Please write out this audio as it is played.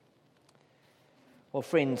Well,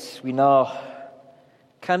 friends, we now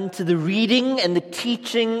come to the reading and the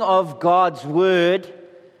teaching of God's Word.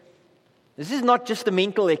 This is not just a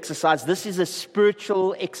mental exercise, this is a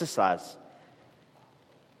spiritual exercise.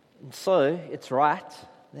 And so, it's right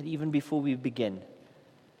that even before we begin,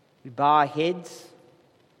 we bow our heads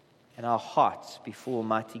and our hearts before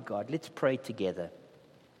Almighty God. Let's pray together.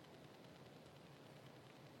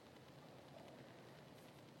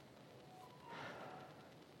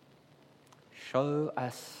 Show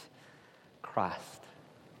us Christ.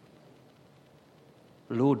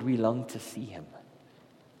 Lord, we long to see Him.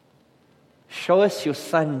 Show us your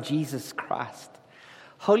Son, Jesus Christ.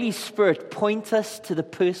 Holy Spirit, point us to the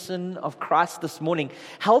person of Christ this morning.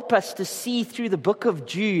 Help us to see through the book of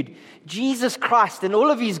Jude, Jesus Christ and all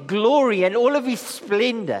of His glory and all of His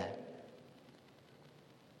splendor.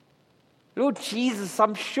 Lord Jesus,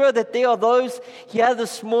 I'm sure that there are those here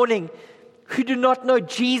this morning who do not know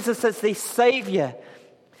Jesus as their Savior.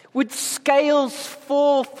 Would scales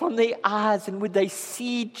fall from their eyes and would they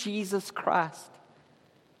see Jesus Christ?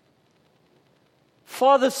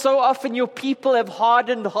 Father, so often your people have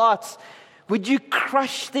hardened hearts. Would you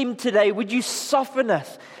crush them today? Would you soften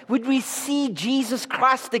us? Would we see Jesus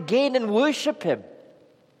Christ again and worship Him?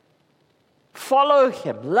 Follow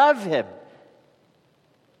Him, love Him,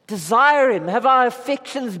 desire Him, have our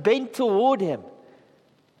affections bent toward Him.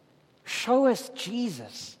 Show us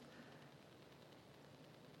Jesus.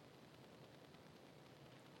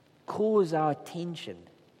 Cause our attention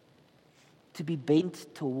to be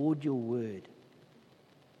bent toward your word.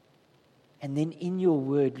 And then in your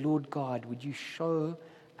word, Lord God, would you show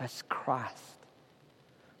us Christ?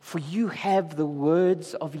 For you have the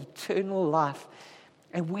words of eternal life,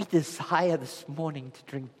 and we desire this morning to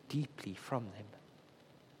drink deeply from them.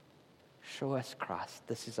 Show us Christ.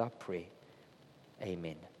 This is our prayer.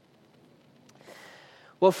 Amen.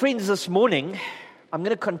 Well, friends, this morning, I'm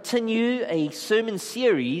going to continue a sermon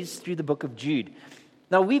series through the book of Jude.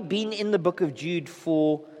 Now, we've been in the book of Jude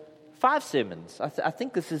for 5 sermons. I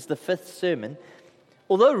think this is the 5th sermon.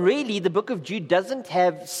 Although really, the book of Jude doesn't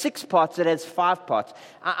have 6 parts, it has 5 parts.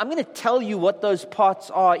 I'm going to tell you what those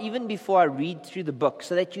parts are even before I read through the book,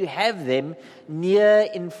 so that you have them near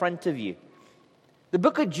in front of you. The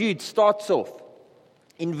book of Jude starts off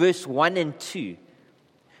in verse 1 and 2.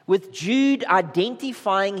 With Jude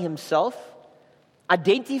identifying himself,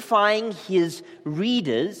 identifying his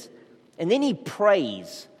readers, and then he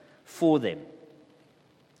prays for them.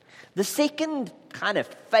 The second kind of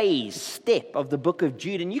step of the book of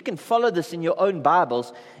Jude, and you can follow this in your own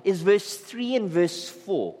Bibles, is verse 3 and verse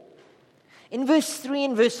 4. In verse 3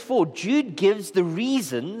 and verse 4, Jude gives the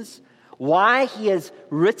reasons why he has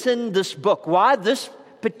written this book, why this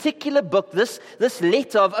particular book, this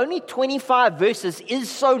letter of only 25 verses is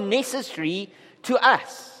so necessary to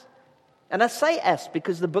us. And I say us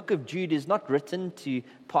because the book of Jude is not written to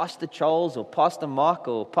Pastor Charles or Pastor Mark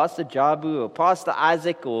or Pastor Jabu or Pastor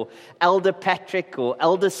Isaac or Elder Patrick or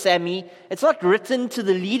Elder Sammy. It's not written to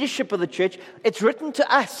the leadership of the church. It's written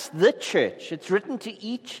to us, the church. It's written to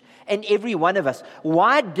each and every one of us.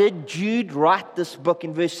 Why did Jude write this book?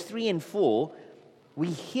 In verse 3 and 4, we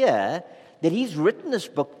hear that he's written this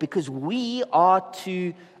book because we are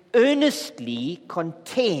to earnestly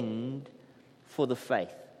contend for the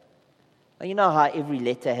faith. Now, you know how every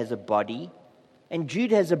letter has a body, and Jude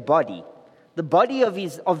has a body. The body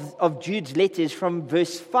of Jude's letter is from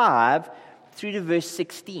verse 5 through to verse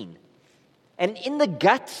 16. And in the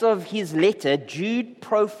guts of his letter, Jude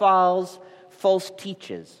profiles false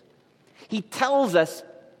teachers. He tells us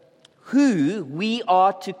who we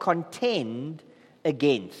are to contend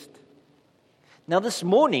against. Now, this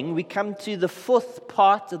morning, we come to the 4th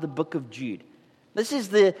part of the book of Jude. This is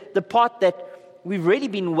the part that we've really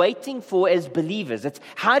been waiting for as believers. It's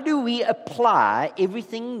how do we apply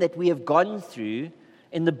everything that we have gone through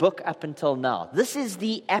in the book up until now? This is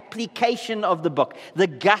the application of the book, the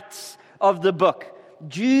guts of the book.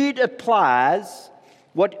 Jude applies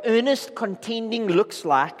what earnest contending looks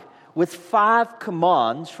like with 5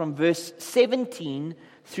 commands from verse 17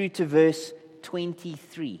 through to verse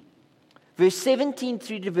 23. Verse 17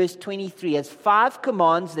 through to verse 23 has 5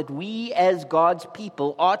 commands that we as God's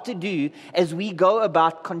people are to do as we go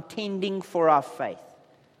about contending for our faith.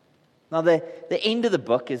 Now, the end of the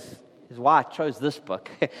book is why I chose this book.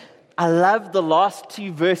 I love the last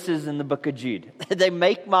 2 verses in the book of Jude. They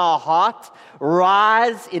make my heart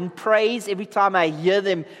rise in praise every time I hear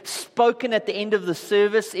them spoken at the end of the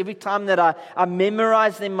service, every time that I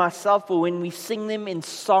memorize them myself, or when we sing them in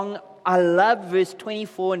song. I love verse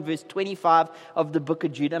 24 and verse 25 of the book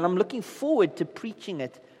of Jude, and I'm looking forward to preaching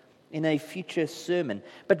it in a future sermon.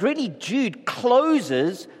 But really, Jude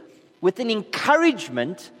closes with an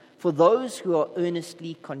encouragement for those who are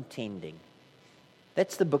earnestly contending.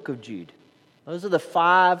 That's the book of Jude. Those are the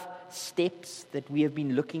 5 steps that we have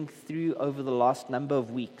been looking through over the last number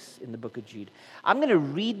of weeks in the book of Jude. I'm going to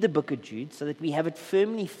read the book of Jude so that we have it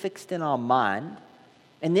firmly fixed in our mind,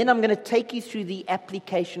 and then I'm going to take you through the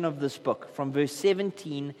application of this book from verse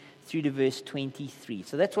 17 through to verse 23.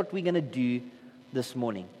 So that's what we're going to do this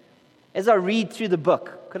morning. As I read through the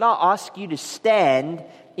book, could I ask you to stand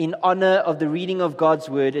in honor of the reading of God's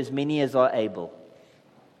word, as many as are able?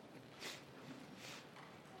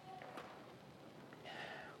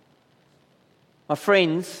 My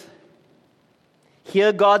friends,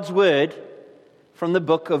 hear God's word from the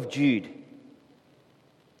book of Jude.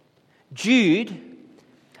 Jude,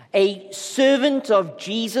 a servant of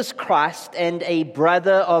Jesus Christ and a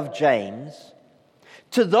brother of James,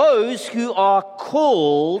 to those who are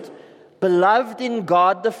called, beloved in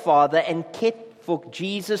God the Father, and kept for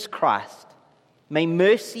Jesus Christ, may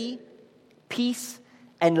mercy, peace,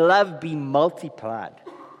 and love be multiplied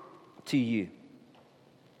to you.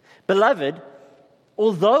 Beloved,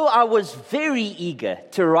 although I was very eager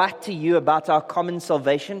to write to you about our common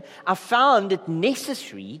salvation, I found it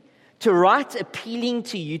necessary to write appealing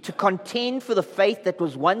to you to contend for the faith that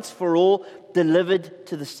was once for all delivered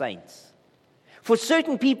to the saints. For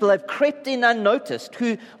certain people have crept in unnoticed,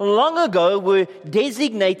 who long ago were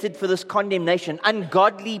designated for this condemnation,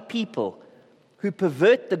 ungodly people who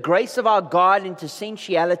pervert the grace of our God into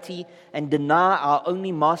sensuality and deny our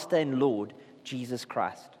only Master and Lord, Jesus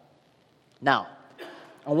Christ. Now,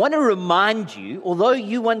 I want to remind you, although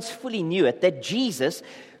you once fully knew it, that Jesus,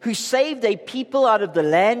 who saved a people out of the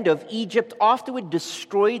land of Egypt, afterward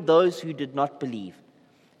destroyed those who did not believe.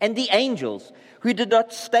 And the angels, who did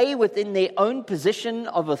not stay within their own position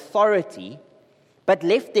of authority, but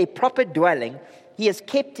left their proper dwelling, he has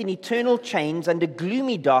kept in eternal chains under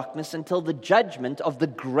gloomy darkness until the judgment of the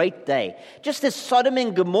great day. Just as Sodom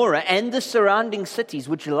and Gomorrah and the surrounding cities,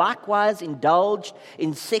 which likewise indulged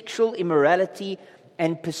in sexual immorality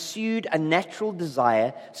and pursued unnatural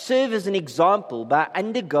desire, serve as an example by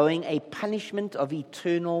undergoing a punishment of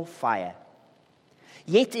eternal fire.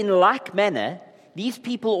 Yet in like manner, these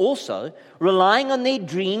people also, relying on their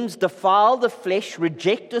dreams, defile the flesh,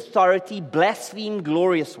 reject authority, blaspheme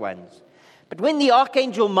glorious ones. But when the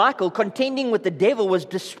archangel Michael, contending with the devil, was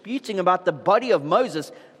disputing about the body of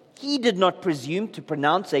Moses, he did not presume to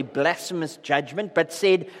pronounce a blasphemous judgment, but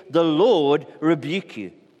said, "The Lord rebuke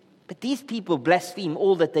you." But these people blaspheme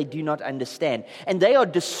all that they do not understand, and they are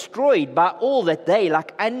destroyed by all that they,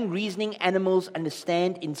 like unreasoning animals,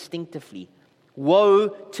 understand instinctively. Woe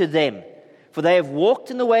to them! For they have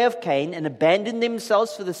walked in the way of Cain and abandoned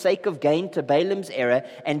themselves for the sake of gain to Balaam's error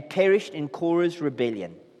and perished in Korah's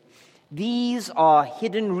rebellion. These are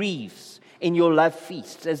hidden reefs in your love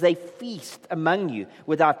feasts, as they feast among you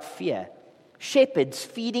without fear. Shepherds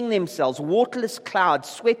feeding themselves, waterless clouds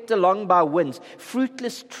swept along by winds,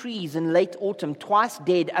 fruitless trees in late autumn, twice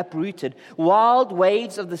dead, uprooted, wild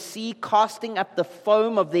waves of the sea casting up the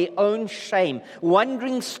foam of their own shame,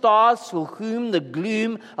 wandering stars for whom the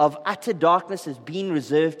gloom of utter darkness has been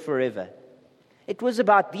reserved forever. It was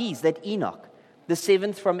about these that Enoch, the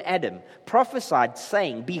 7th from Adam, prophesied,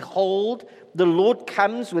 saying, "Behold, the Lord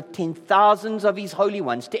comes with 10,000s of his holy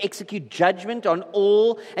ones to execute judgment on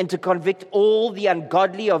all and to convict all the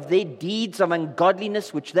ungodly of their deeds of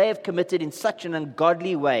ungodliness which they have committed in such an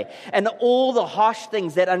ungodly way, and all the harsh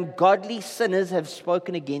things that ungodly sinners have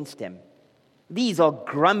spoken against him. These are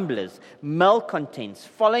grumblers, malcontents,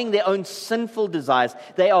 following their own sinful desires.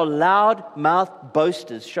 They are loud-mouthed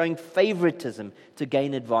boasters, showing favoritism to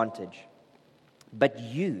gain advantage. But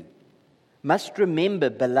you must remember,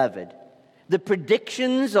 beloved, the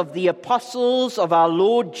predictions of the apostles of our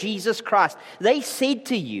Lord Jesus Christ. They said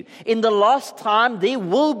to you, in the last time there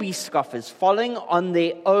will be scoffers following on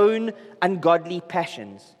their own ungodly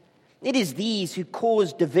passions. It is these who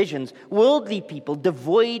cause divisions, worldly people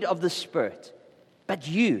devoid of the Spirit. But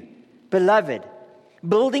you, beloved,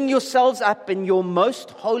 building yourselves up in your most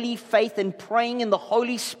holy faith and praying in the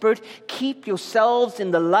Holy Spirit, keep yourselves in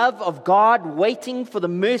the love of God, waiting for the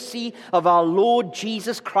mercy of our Lord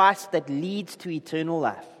Jesus Christ that leads to eternal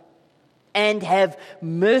life. And have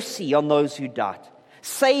mercy on those who doubt.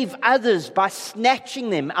 Save others by snatching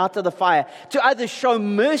them out of the fire. To others show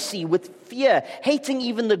mercy with fear, hating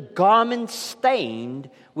even the garment stained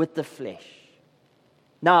with the flesh.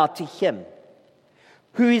 Now to him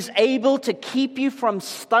who is able to keep you from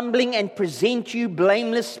stumbling and present you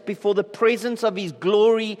blameless before the presence of his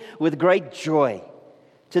glory with great joy.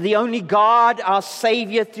 To the only God, our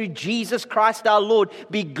Savior, through Jesus Christ our Lord,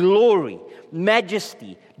 be glory,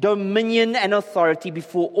 majesty, dominion, and authority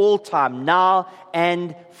before all time, now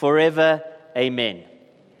and forever. Amen.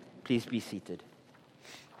 Please be seated.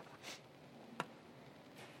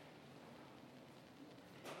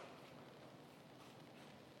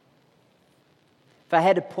 If I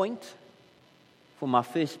had a point for my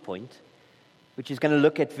first point, which is going to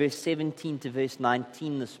look at verse 17 to verse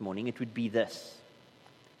 19 this morning, it would be this.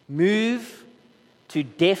 Move to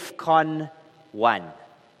DEFCON 1.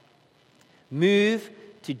 Move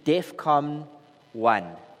to DEFCON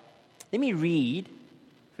 1. Let me read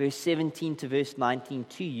verse 17 to verse 19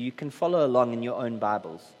 to you. You can follow along in your own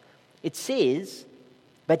Bibles. It says,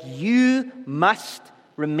 "But you must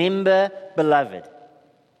remember, beloved,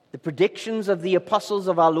 the predictions of the apostles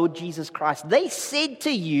of our Lord Jesus Christ. They said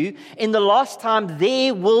to you, in the last time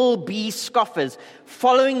there will be scoffers,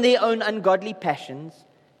 following their own ungodly passions.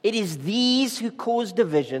 It is these who cause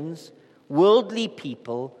divisions, worldly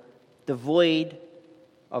people, devoid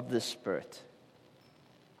of the Spirit."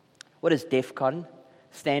 What does DEFCON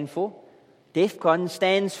stand for? DEFCON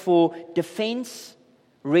stands for Defense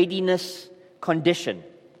Readiness Condition.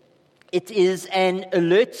 It is an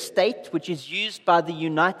alert state which is used by the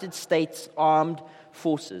United States Armed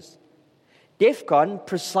Forces. DEFCON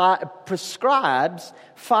prescribes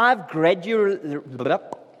five graduated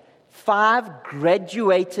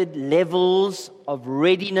levels of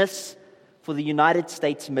readiness for the United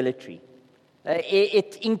States military.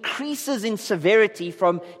 It increases in severity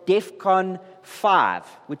from DEFCON 5,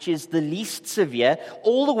 which is the least severe,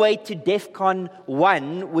 all the way to DEFCON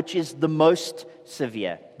 1, which is the most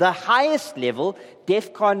severe. The highest level,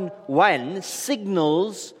 DEFCON 1,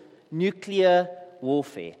 signals nuclear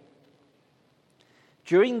warfare.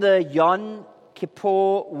 During the Yom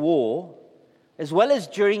Kippur War, as well as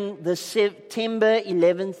during the September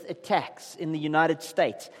 11th attacks in the United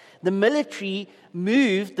States, the military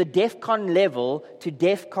moved the DEFCON level to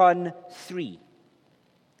DEFCON 3.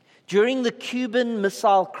 During the Cuban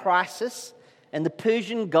Missile Crisis and the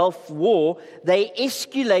Persian Gulf War, they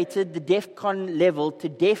escalated the DEFCON level to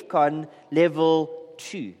DEFCON level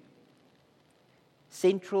 2.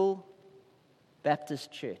 Central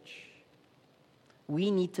Baptist Church, we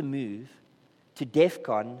need to move to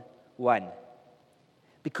DEFCON 1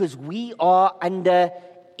 because we are under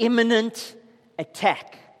imminent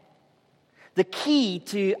attack. The key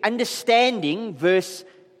to understanding verse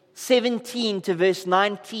 17 to verse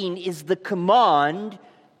 19 is the command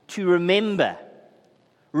to remember.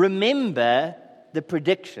 Remember the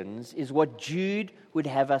predictions is what Jude would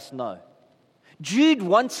have us know. Jude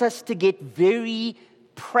wants us to get very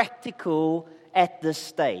practical at this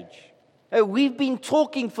stage. We've been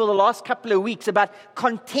talking for the last couple of weeks about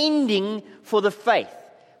contending for the faith.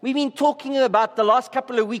 We've been talking about the last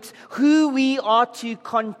couple of weeks who we are to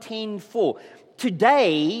contend for.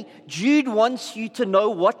 Today, Jude wants you to know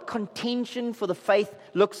what contention for the faith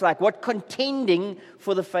looks like, what contending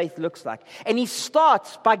for the faith looks like. And he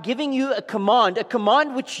starts by giving you a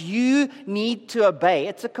command which you need to obey.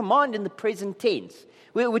 It's a command in the present tense,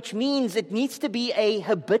 which means it needs to be a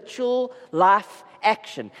habitual life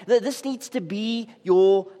action. This needs to be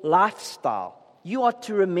your lifestyle. You are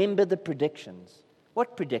to remember the predictions.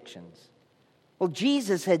 What predictions? Well,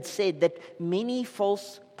 Jesus had said that many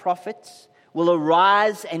false prophets will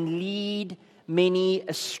arise and lead many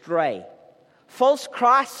astray. False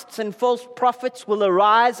Christs and false prophets will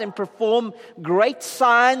arise and perform great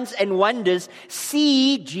signs and wonders.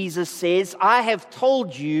 See, Jesus says, I have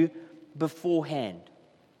told you beforehand.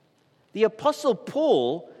 The Apostle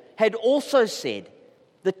Paul had also said,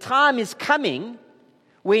 the time is coming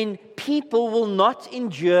when people will not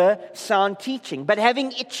endure sound teaching, but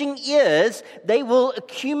having itching ears, they will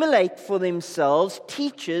accumulate for themselves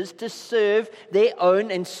teachers to serve their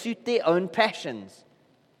own and suit their own passions,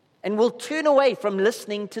 and will turn away from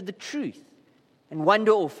listening to the truth and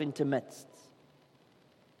wander off into myths.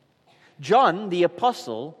 John, the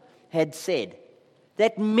apostle, had said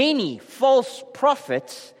that many false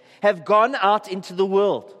prophets have gone out into the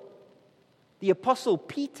world. The apostle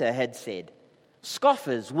Peter had said,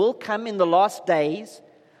 scoffers will come in the last days,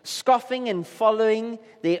 scoffing and following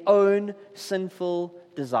their own sinful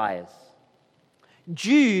desires.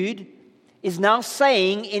 Jude is now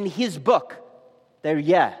saying in his book, they're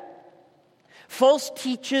here. False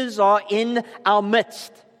teachers are in our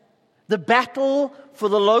midst. The battle for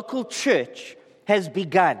the local church has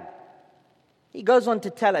begun. He goes on to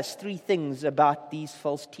tell us three things about these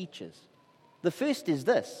false teachers. The first is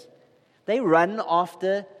this: they run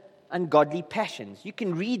after ungodly passions. You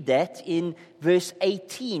can read that in verse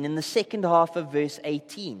 18, in the second half of verse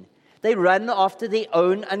 18. They run after their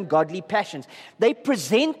own ungodly passions. They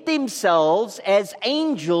present themselves as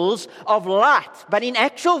angels of light, but in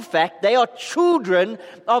actual fact, they are children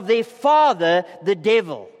of their father, the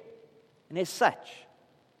devil. And as such,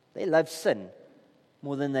 they love sin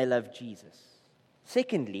more than they love Jesus.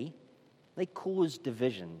 Secondly, they cause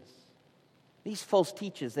divisions. These false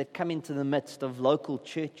teachers that come into the midst of local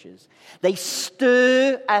churches, they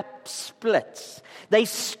stir up splits. They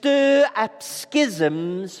stir up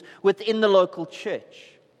schisms within the local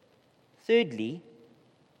church. Thirdly,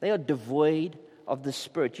 they are devoid of the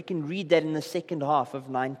Spirit. You can read that in the second half of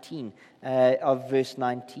verse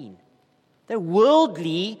 19. They're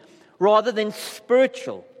worldly rather than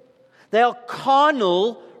spiritual. They are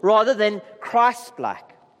carnal rather than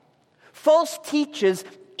Christ-like. False teachers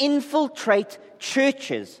infiltrate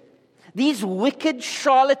churches. These wicked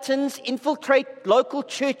charlatans infiltrate local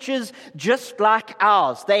churches just like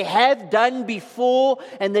ours. They have done before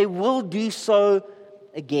and they will do so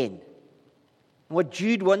again. What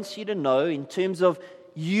Jude wants you to know in terms of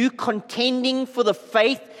you contending for the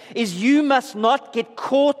faith is you must not get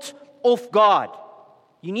caught off guard.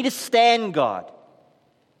 You need to stand guard.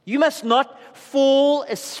 You must not fall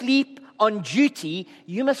asleep on duty.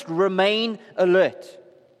 You must remain alert.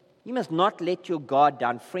 You must not let your guard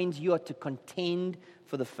down. Friends, you are to contend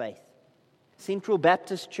for the faith. Central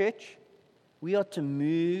Baptist Church, we are to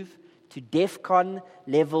move to DEFCON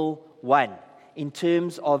level 1 in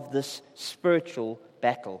terms of this spiritual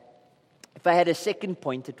battle. If I had a second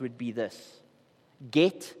point, it would be this: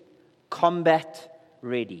 get combat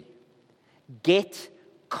ready. Get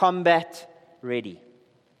combat ready.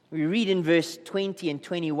 We read in verse 20 and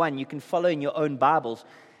 21, you can follow in your own Bibles.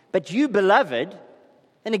 But you, beloved,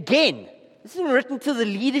 and again, this isn't written to the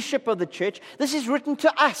leadership of the church. This is written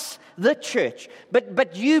to us, the church.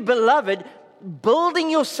 But you, beloved, building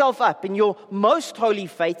yourself up in your most holy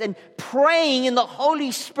faith and praying in the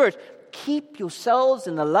Holy Spirit, keep yourselves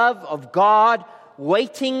in the love of God,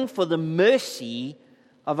 waiting for the mercy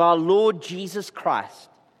of our Lord Jesus Christ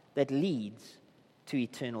that leads to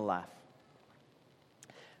eternal life.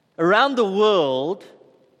 Around the world,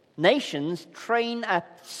 nations train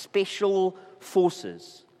up special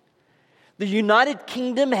forces. The United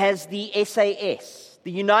Kingdom has the SAS.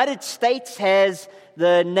 The United States has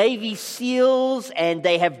the Navy SEALs, and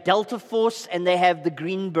they have Delta Force, and they have the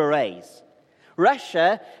Green Berets.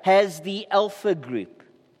 Russia has the Alpha Group.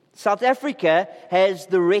 South Africa has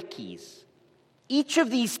the Recce's. Each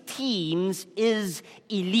of these teams is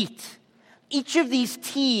elite. Each of these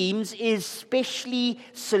teams is specially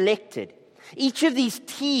selected. Each of these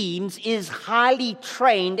teams is highly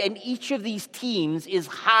trained, and each of these teams is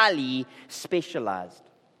highly specialized.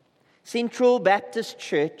 Central Baptist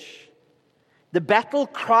Church, the battle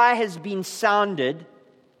cry has been sounded.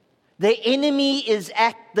 The enemy is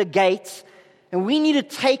at the gates, and we need to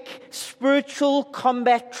take spiritual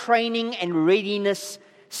combat training and readiness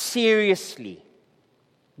seriously.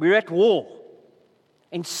 We're at war,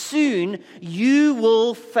 and soon you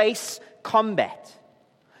will face combat.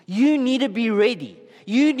 You need to be ready.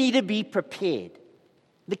 You need to be prepared.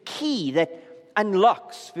 The key that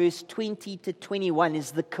unlocks verse 20 to 21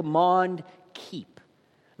 is the command, keep.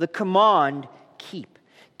 The command, keep.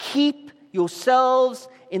 Keep yourselves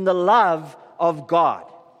in the love of God.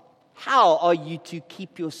 How are you to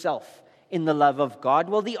keep yourself in the love of God?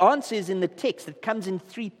 Well, the answer is in the text. It comes in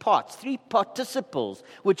three parts, three participles,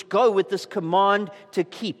 which go with this command to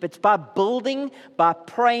keep. It's by building, by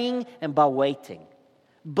praying, and by waiting.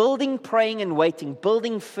 Building, praying, and waiting.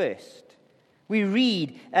 Building first. We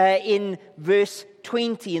read in verse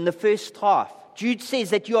 20 in the first half, Jude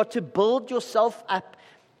says that you are to build yourself up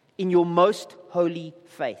in your most holy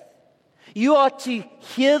faith. You are to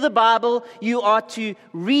hear the Bible. You are to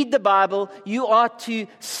read the Bible. You are to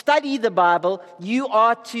study the Bible. You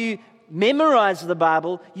are to memorize the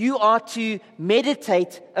Bible. You are to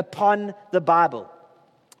meditate upon the Bible.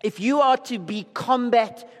 If you are to be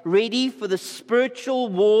combat ready for the spiritual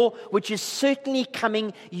war, which is certainly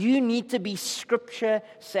coming, you need to be scripture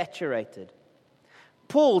saturated.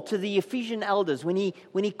 Paul to the Ephesian elders, when he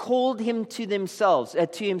called him to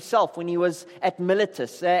himself when he was at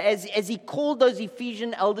Miletus, as he called those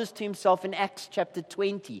Ephesian elders to himself in Acts chapter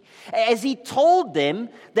 20, as he told them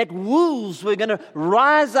that wolves were going to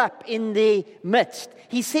rise up in their midst,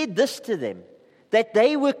 he said this to them, that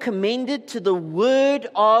they were commended to the word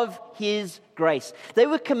of His grace. They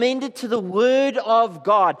were commended to the word of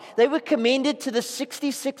God. They were commended to the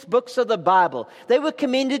 66 books of the Bible. They were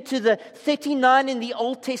commended to the 39 in the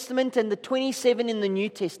Old Testament and the 27 in the New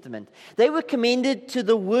Testament. They were commended to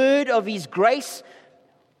the word of His grace,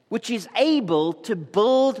 which is able to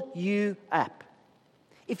build you up.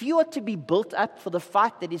 If you are to be built up for the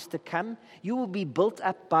fight that is to come, you will be built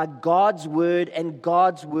up by God's word and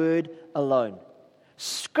God's word alone.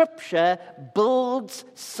 Scripture builds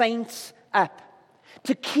saints up.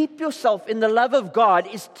 To keep yourself in the love of God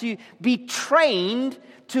is to be trained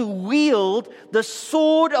to wield the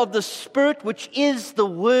sword of the Spirit, which is the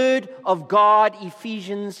Word of God,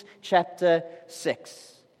 Ephesians chapter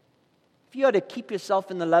 6. If you are to keep yourself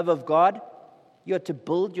in the love of God, you are to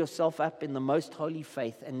build yourself up in the most holy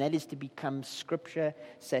faith, and that is to become Scripture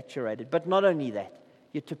saturated. But not only that,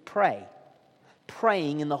 you're to pray.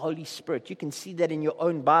 Praying in the Holy Spirit. You can see that in your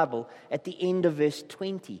own Bible at the end of verse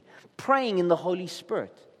 20. Praying in the Holy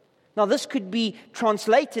Spirit. Now, this could be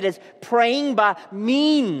translated as praying by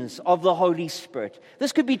means of the Holy Spirit.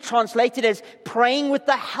 This could be translated as praying with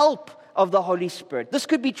the help of the Holy Spirit. This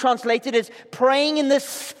could be translated as praying in the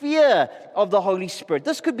sphere of the Holy Spirit.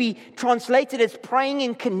 This could be translated as praying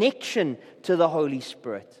in connection to the Holy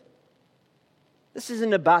Spirit. This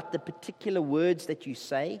isn't about the particular words that you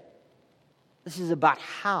say. This is about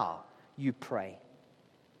how you pray.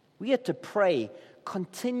 We are to pray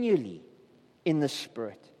continually in the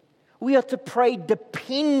Spirit. We are to pray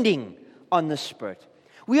depending on the Spirit.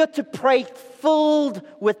 We are to pray filled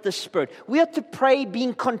with the Spirit. We are to pray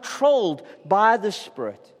being controlled by the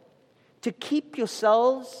Spirit. To keep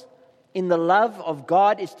yourselves in the love of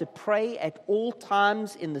God is to pray at all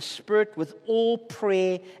times in the Spirit with all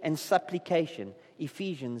prayer and supplication.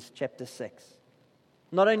 Ephesians chapter 6.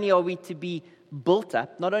 Not only are we to be built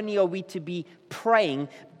up, not only are we to be praying,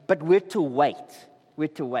 but we're to wait. We're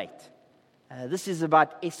to wait. This is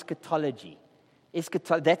about eschatology.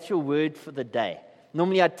 That's your word for the day.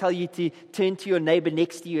 Normally I'd tell you to turn to your neighbor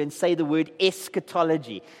next to you and say the word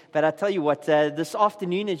eschatology. But I tell you what, this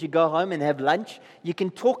afternoon as you go home and have lunch, you can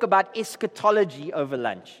talk about eschatology over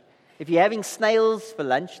lunch. If you're having snails for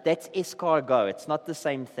lunch, that's escargot. It's not the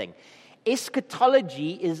same thing.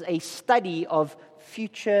 Eschatology is a study of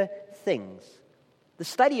future things. The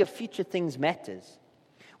study of future things matters.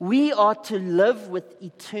 We are to live with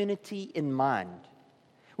eternity in mind.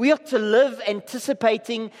 We are to live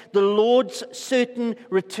anticipating the Lord's certain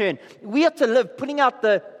return. We are to live putting out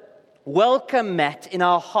the welcome mat in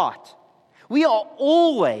our heart. We are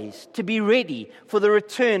always to be ready for the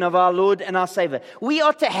return of our Lord and our Savior. We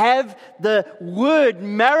are to have the word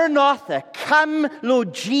Maranatha, come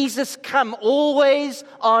Lord Jesus, come, always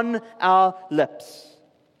on our lips.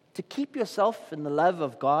 To keep yourself in the love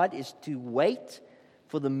of God is to wait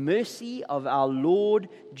for the mercy of our Lord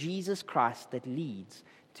Jesus Christ that leads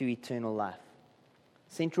to eternal life.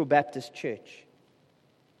 Central Baptist Church,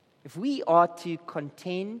 if we are to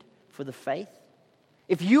contend for the faith,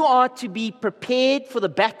 if you are to be prepared for the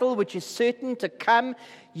battle which is certain to come,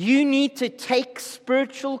 you need to take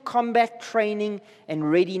spiritual combat training and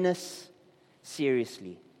readiness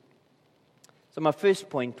seriously. So my first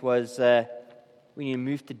point was we need to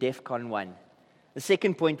move to DEFCON 1. The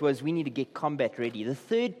second point was we need to get combat ready. The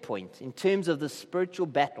third point, in terms of the spiritual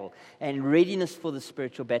battle and readiness for the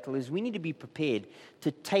spiritual battle, is we need to be prepared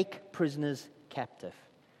to take prisoners captive.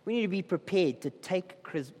 We need to be prepared to take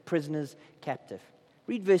prisoners captive.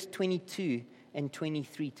 Read verse 22 and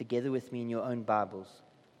 23 together with me in your own Bibles.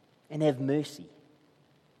 And have mercy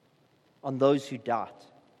on those who doubt.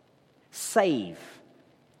 Save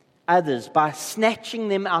others by snatching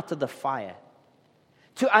them out of the fire.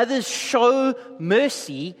 To others show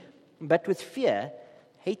mercy, but with fear,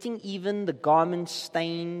 hating even the garments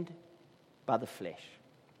stained by the flesh.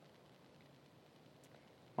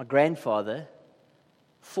 My grandfather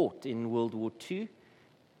fought in World War II.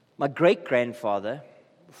 My great-grandfather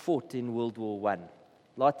fought in World War I.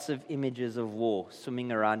 Lots of images of war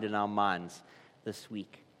swimming around in our minds this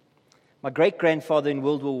week. My great-grandfather in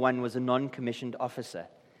World War I was a non-commissioned officer.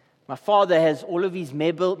 My father has all of his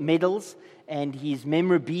medals and his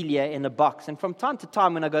memorabilia in a box. And from time to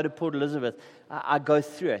time when I go to Port Elizabeth, I go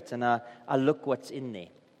through it and I look what's in there.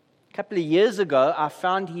 A couple of years ago, I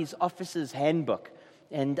found his officer's handbook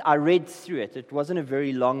and I read through it. It wasn't a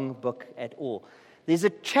very long book at all. There's a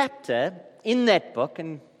chapter in that book,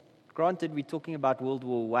 and granted we're talking about World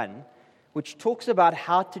War I, which talks about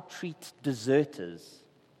how to treat deserters.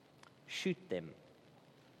 Shoot them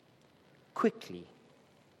quickly,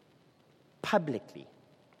 publicly.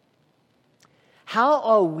 How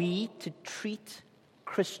are we to treat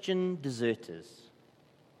Christian deserters?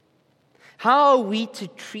 How are we to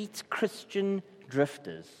treat Christian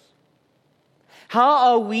drifters?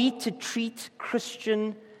 How are we to treat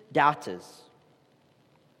Christian doubters?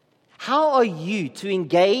 How are you to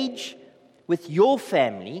engage with your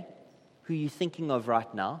family, who you're thinking of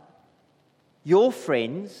right now, your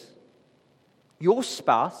friends, your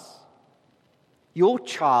spouse, your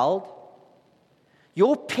child,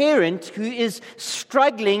 your parent who is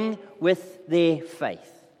struggling with their faith?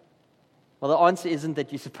 Well, the answer isn't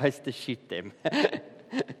that you're supposed to shoot them.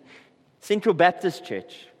 Central Baptist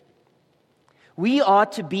Church, we are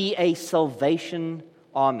to be a salvation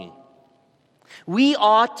army. We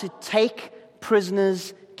are to take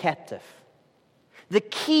prisoners captive. The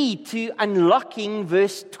key to unlocking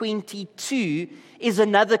verse 22 is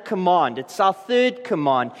another command. It's our third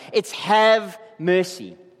command. It's have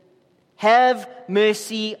mercy. Have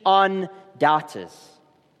mercy on doubters.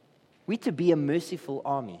 We're to be a merciful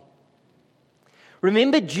army.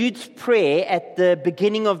 Remember Jude's prayer at the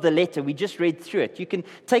beginning of the letter. We just read through it. You can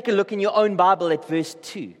take a look in your own Bible at verse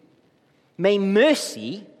 2. May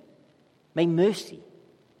mercy,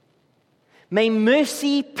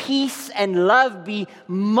 peace, and love be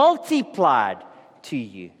multiplied to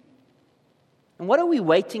you. And what are we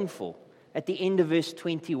waiting for at the end of verse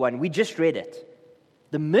 21? We just read it.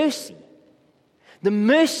 The mercy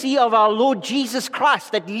of our Lord Jesus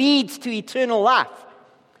Christ that leads to eternal life.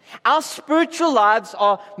 Our spiritual lives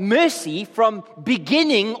are mercy from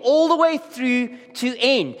beginning all the way through to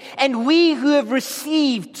end. And we who have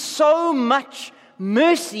received so much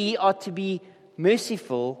mercy are to be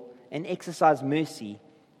merciful and exercise mercy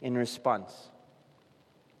in response.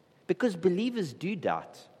 Because believers do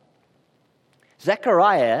doubt.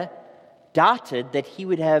 Zechariah doubted that he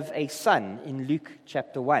would have a son in Luke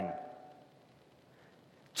chapter 1.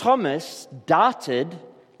 Thomas doubted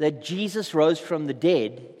that Jesus rose from the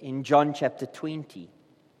dead in John chapter 20.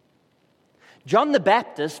 John the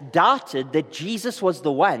Baptist doubted that Jesus was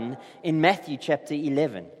the one in Matthew chapter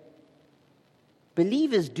 11.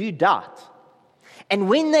 Believers do doubt. And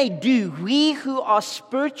when they do, we who are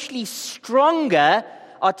spiritually stronger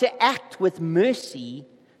are to act with mercy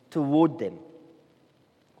toward them.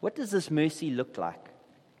 What does this mercy look like?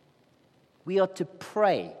 We are to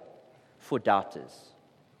pray for doubters.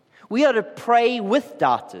 We are to pray with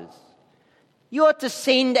doubters. You are to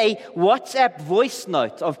send a WhatsApp voice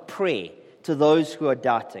note of prayer to those who are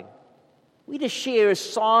doubting. We're to share a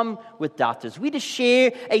psalm with doubters. We're to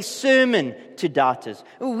share a sermon to doubters.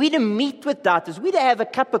 We're to meet with doubters. We're to have a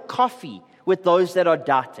cup of coffee with those that are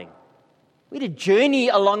doubting. We're to journey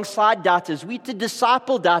alongside doubters. We're to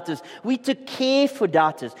disciple doubters. We're to care for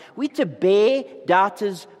doubters. We're to bear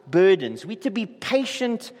doubters' burdens. We're to be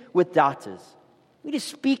patient with doubters. We're to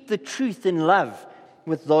speak the truth in love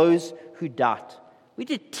with those who doubt. We're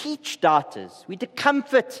to teach doubters. We're to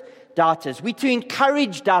comfort doubters. We're to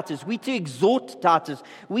encourage doubters. We're to exhort doubters.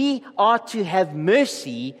 We are to have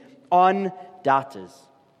mercy on doubters.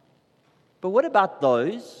 But what about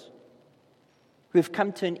those who have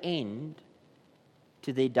come to an end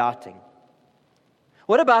to their doubting?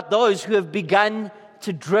 What about those who have begun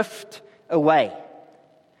to drift away?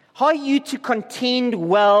 How are you to contend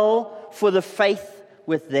well for the faith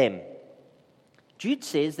with them? Jude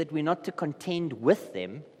says that we're not to contend with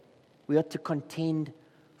them, we are to contend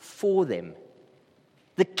for them.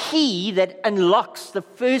 The key that unlocks the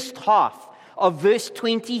first half of verse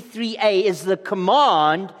 23a is the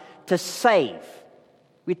command to save.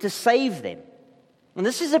 We're to save them. And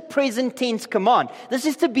this is a present tense command. This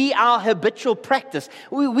is to be our habitual practice.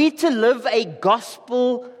 We're to live a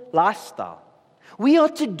gospel lifestyle. We are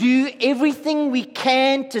to do everything we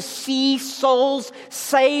can to see souls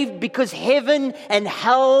saved because heaven and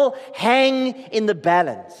hell hang in the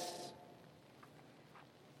balance.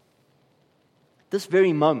 This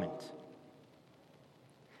very moment,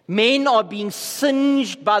 men are being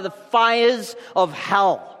singed by the fires of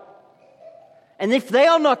hell. And if they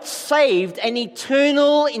are not saved, an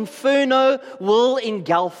eternal inferno will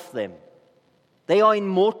engulf them. They are in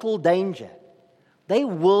mortal danger. They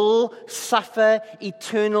will suffer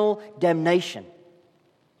eternal damnation.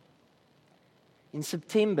 In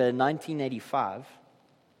September 1985,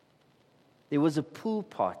 there was a pool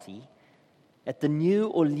party at the New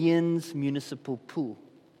Orleans Municipal Pool.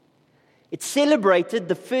 It celebrated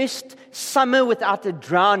the first summer without a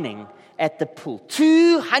drowning at the pool.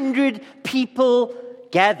 200 people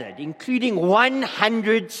gathered, including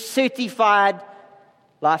 100 certified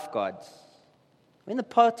lifeguards. When the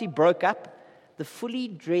party broke up, the fully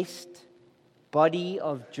dressed body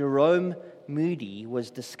of Jerome Moody was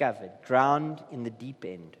discovered, drowned in the deep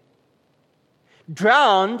end.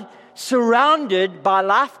 Drowned, surrounded by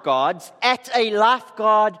lifeguards at a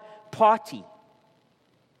lifeguard party.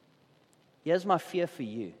 Here's my fear for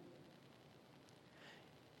you.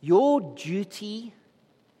 Your duty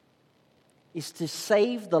is to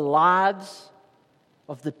save the lives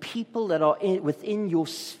of the people that are within your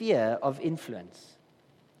sphere of influence.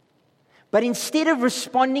 But instead of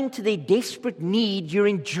responding to their desperate need, you're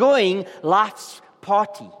enjoying life's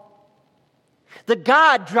party. The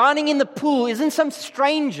guy drowning in the pool isn't some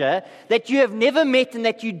stranger that you have never met and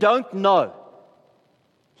that you don't know.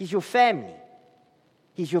 He's your family.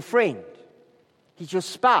 He's your friend. He's your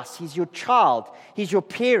spouse. He's your child. He's your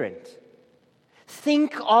parent.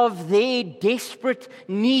 Think of their desperate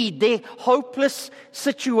need, their hopeless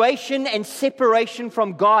situation and separation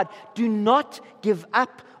from God. Do not give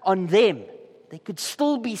up on them. They could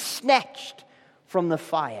still be snatched from the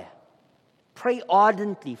fire. Pray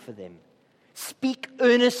ardently for them. Speak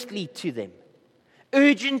earnestly to them.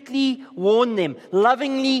 Urgently warn them.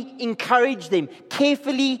 Lovingly encourage them.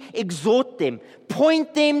 Carefully exhort them.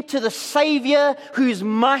 Point them to the Savior who is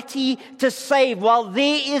mighty to save while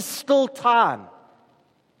there is still time.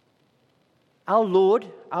 Our Lord,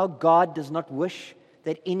 our God, does not wish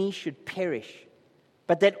that any should perish,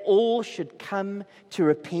 but that all should come to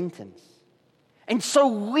repentance. And so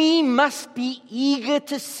we must be eager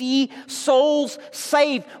to see souls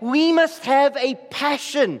saved. We must have a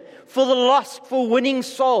passion for the lost, for winning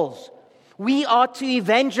souls. We are to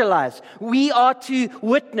evangelize. We are to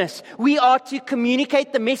witness. We are to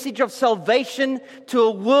communicate the message of salvation to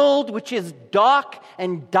a world which is dark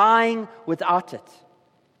and dying without it.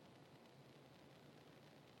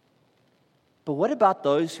 But what about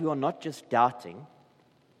those who are not just doubting?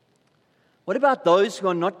 What about those who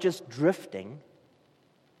are not just drifting?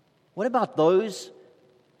 What about those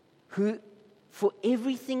who, for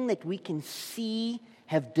everything that we can see,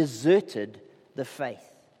 have deserted the faith?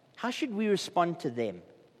 How should we respond to them?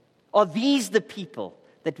 Are these the people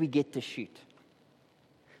that we get to shoot?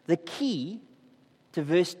 The key to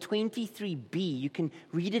verse 23b, you can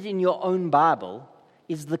read it in your own Bible,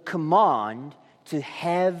 is the command to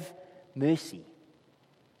have mercy.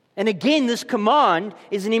 And again, this command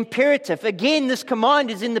is an imperative. Again, this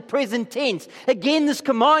command is in the present tense. Again, this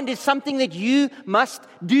command is something that you must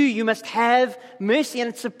do. You must have mercy. And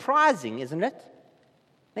it's surprising, isn't it?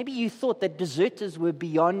 Maybe you thought that deserters were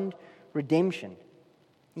beyond redemption.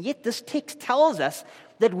 And yet this text tells us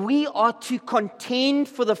that we are to contend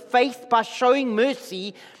for the faith by showing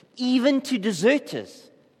mercy even to deserters.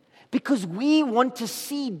 Because we want to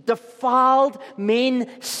see defiled men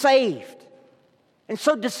saved. And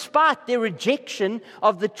so despite their rejection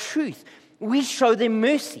of the truth, we show them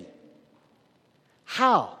mercy.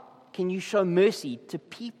 How can you show mercy to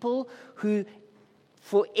people who,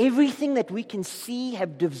 for everything that we can see,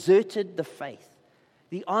 have deserted the faith?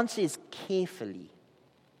 The answer is carefully.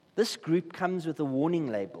 This group comes with a warning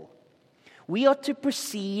label. We are to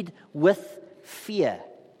proceed with fear.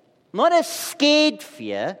 Not a scared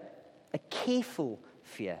fear, a careful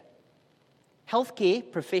fear. Healthcare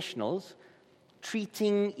professionals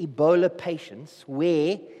treating Ebola patients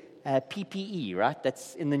wear PPE, right?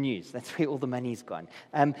 That's in the news. That's where all the money's gone.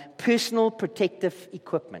 Personal protective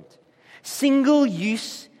equipment.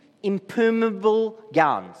 Single-use impermeable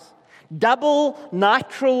gowns. Double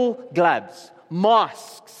nitrile gloves.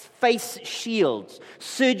 Masks. Face shields.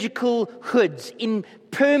 Surgical hoods.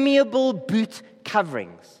 Impermeable boot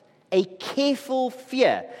coverings. A careful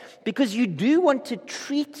fear. Because you do want to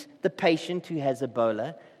treat the patient who has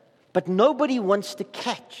Ebola, but nobody wants to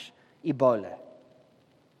catch Ebola.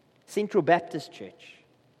 Central Baptist Church.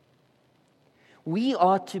 We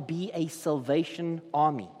are to be a salvation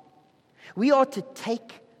army. We are to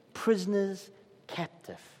take prisoners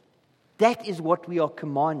captive. That is what we are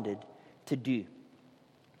commanded to do.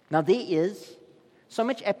 Now there is so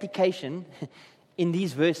much application in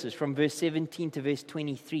these verses from verse 17 to verse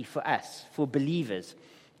 23 for us, for believers.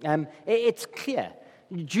 It's clear.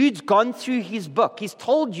 Jude's gone through his book. He's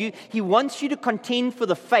told you he wants you to contend for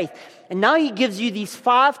the faith. And now he gives you these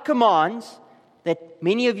 5 commands that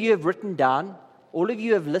many of you have written down, all of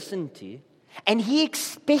you have listened to, and he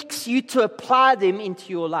expects you to apply them into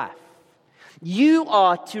your life. You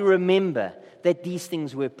are to remember that these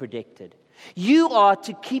things were predicted. You are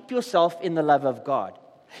to keep yourself in the love of God.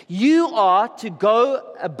 You are to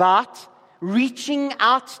go about reaching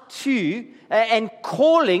out to and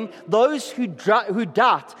calling those who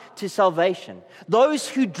doubt to salvation, those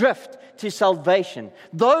who drift to salvation,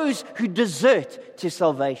 those who desert to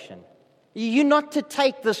salvation. You're not to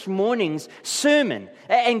take this morning's sermon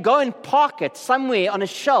and go and park it somewhere on a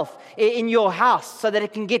shelf in your house so that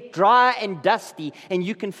it can get dry and dusty and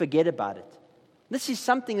you can forget about it. This is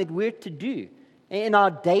something that we're to do in our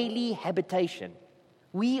daily habitation.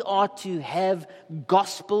 We are to have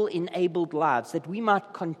gospel-enabled lives that we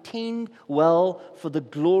might contend well for the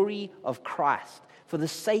glory of Christ, for the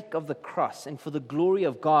sake of the cross, and for the glory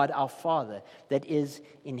of God our Father that is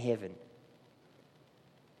in heaven.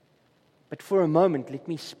 But for a moment, let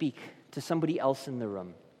me speak to somebody else in the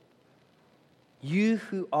room. You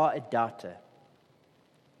who are a doubter.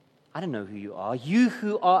 I don't know who you are. You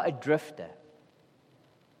who are a drifter.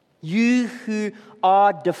 You who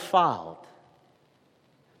are defiled.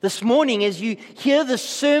 This morning, as you hear the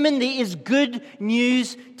sermon, there is good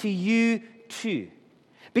news to you too.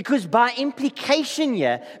 Because by implication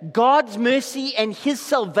here, God's mercy and His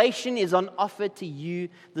salvation is on offer to you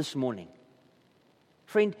this morning.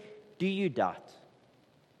 Friend, do you doubt?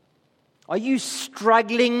 Are you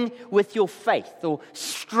struggling with your faith or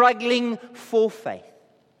struggling for faith?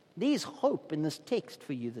 There's hope in this text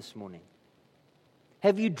for you this morning.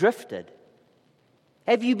 Have you drifted?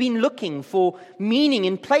 Have you been looking for meaning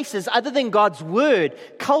in places other than God's word,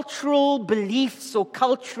 cultural beliefs or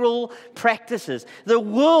cultural practices, the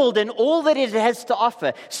world and all that it has to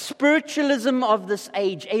offer, spiritualism of this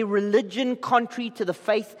age, a religion contrary to the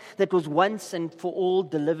faith that was once and for all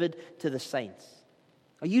delivered to the saints?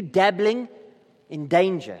 Are you dabbling in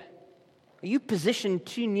danger? Are you positioned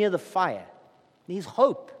too near the fire? There's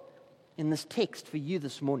hope in this text for you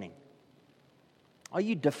this morning. Are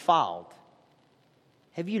you defiled?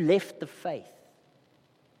 Have you left the faith?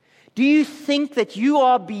 Do you think that you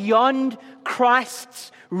are beyond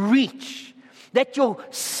Christ's reach? That your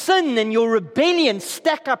sin and your rebellion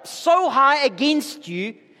stack up so high against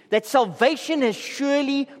you that salvation has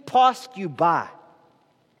surely passed you by?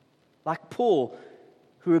 Like Paul,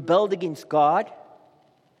 who rebelled against God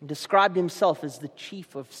and described himself as the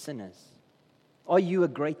chief of sinners. Are you a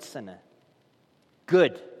great sinner?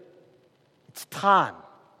 Good. It's time.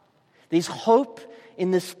 There's hope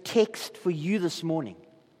in this text for you this morning.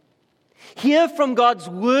 Hear from God's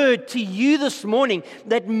word to you this morning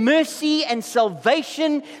that mercy and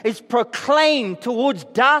salvation is proclaimed towards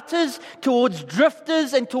doubters, towards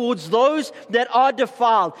drifters, and towards those that are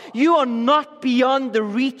defiled. You are not beyond the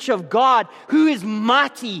reach of God, who is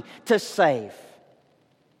mighty to save.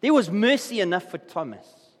 There was mercy enough for Thomas.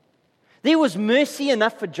 There was mercy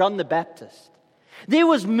enough for John the Baptist. There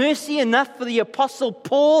was mercy enough for the Apostle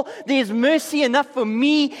Paul. There's mercy enough for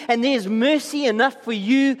me, and there's mercy enough for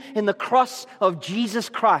you in the cross of Jesus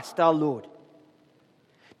Christ, our Lord.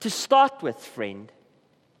 To start with, friend,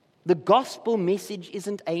 the gospel message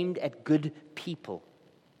isn't aimed at good people,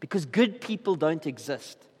 because good people don't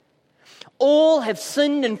exist. All have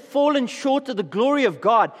sinned and fallen short of the glory of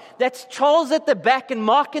God. That's Charles at the back and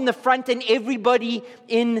Mark in the front and everybody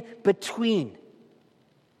in between.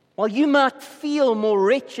 While you might feel more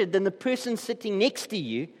wretched than the person sitting next to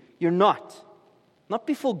you, you're not. Not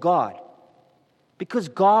before God. Because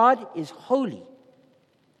God is holy.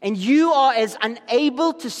 And you are as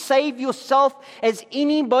unable to save yourself as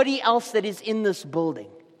anybody else that is in this building.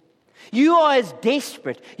 You are as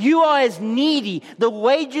desperate. You are as needy. The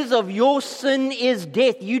wages of your sin is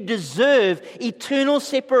death. You deserve eternal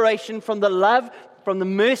separation from the love, from the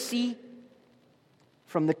mercy,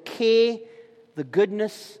 from the care, the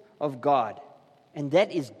goodness of God. And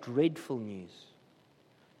that is dreadful news.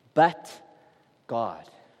 But God,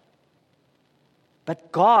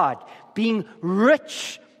 being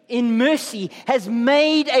rich in mercy, has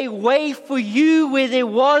made a way for you where there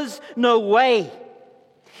was no way.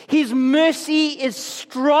 His mercy is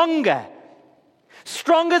stronger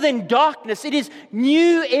than darkness. It is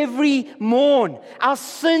new every morn. Our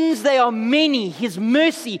sins, they are many. His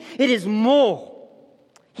mercy, it is more.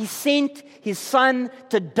 He sent His Son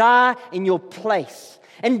to die in your place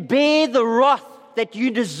and bear the wrath that you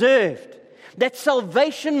deserved, that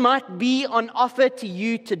salvation might be on offer to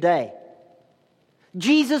you today.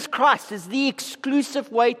 Jesus Christ is the exclusive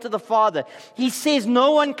way to the Father. He says,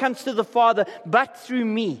 no one comes to the Father but through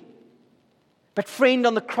me. But friend,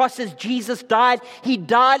 on the cross as Jesus died, He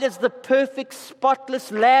died as the perfect, spotless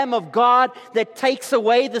Lamb of God that takes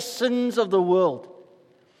away the sins of the world.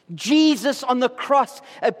 Jesus on the cross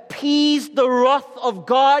appeased the wrath of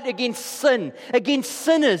God against sin, against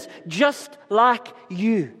sinners just like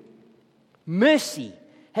you. Mercy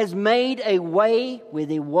has made a way where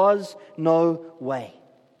there was no way.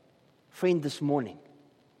 Friend, this morning,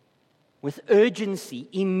 with urgency,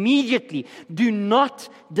 immediately, do not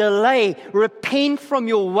delay. Repent from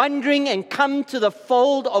your wandering and come to the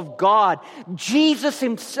fold of God. Jesus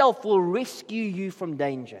Himself will rescue you from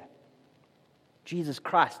danger. Jesus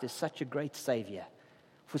Christ is such a great Savior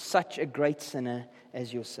for such a great sinner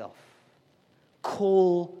as yourself.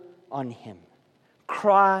 Call on Him.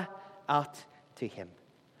 Cry out to Him.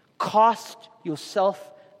 Cast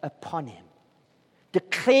yourself upon Him.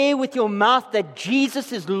 Declare with your mouth that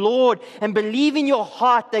Jesus is Lord and believe in your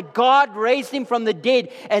heart that God raised Him from the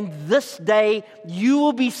dead. And this day you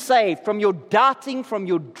will be saved from your doubting, from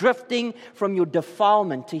your drifting, from your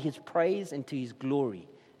defilement to His praise and to His glory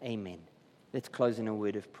Amen. Let's close in a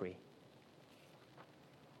word of prayer.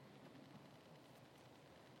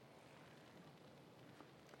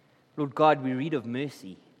 Lord God, we read of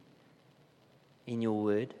mercy in your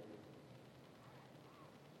word.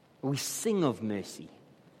 We sing of mercy.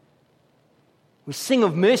 We sing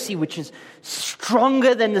of mercy which is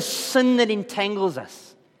stronger than the sin that entangles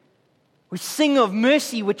us. We sing of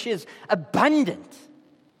mercy which is abundant,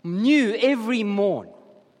 new every morn.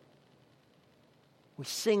 We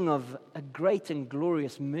sing of a great and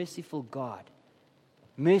glorious, merciful God.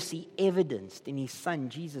 Mercy evidenced in His Son,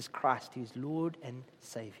 Jesus Christ, who is Lord and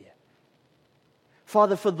Savior.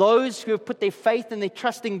 Father, for those who have put their faith and their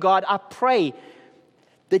trust in God, I pray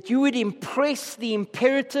that you would impress the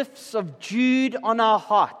imperatives of Jude on our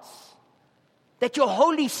hearts. That your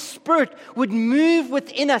Holy Spirit would move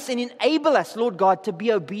within us and enable us, Lord God, to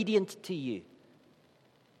be obedient to you.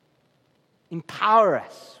 Empower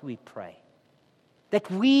us, we pray. That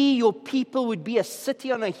we, your people, would be a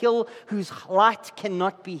city on a hill whose light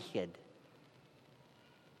cannot be hid.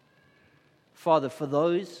 Father, for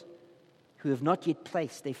those who have not yet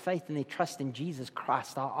placed their faith and their trust in Jesus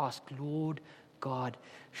Christ, I ask, Lord God,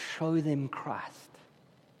 show them Christ.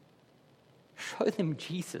 Show them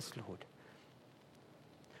Jesus, Lord.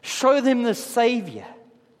 Show them the Savior.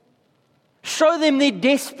 Show them their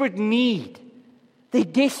desperate need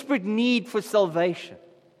for salvation.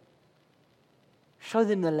 Show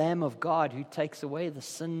them the Lamb of God who takes away the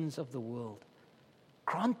sins of the world.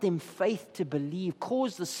 Grant them faith to believe.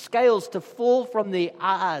 Cause the scales to fall from their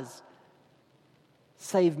eyes.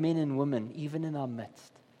 Save men and women, even in our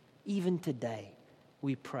midst. Even today,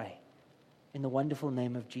 we pray. In the wonderful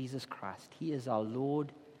name of Jesus Christ. He is our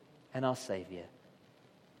Lord and our Savior.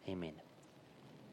 Amen.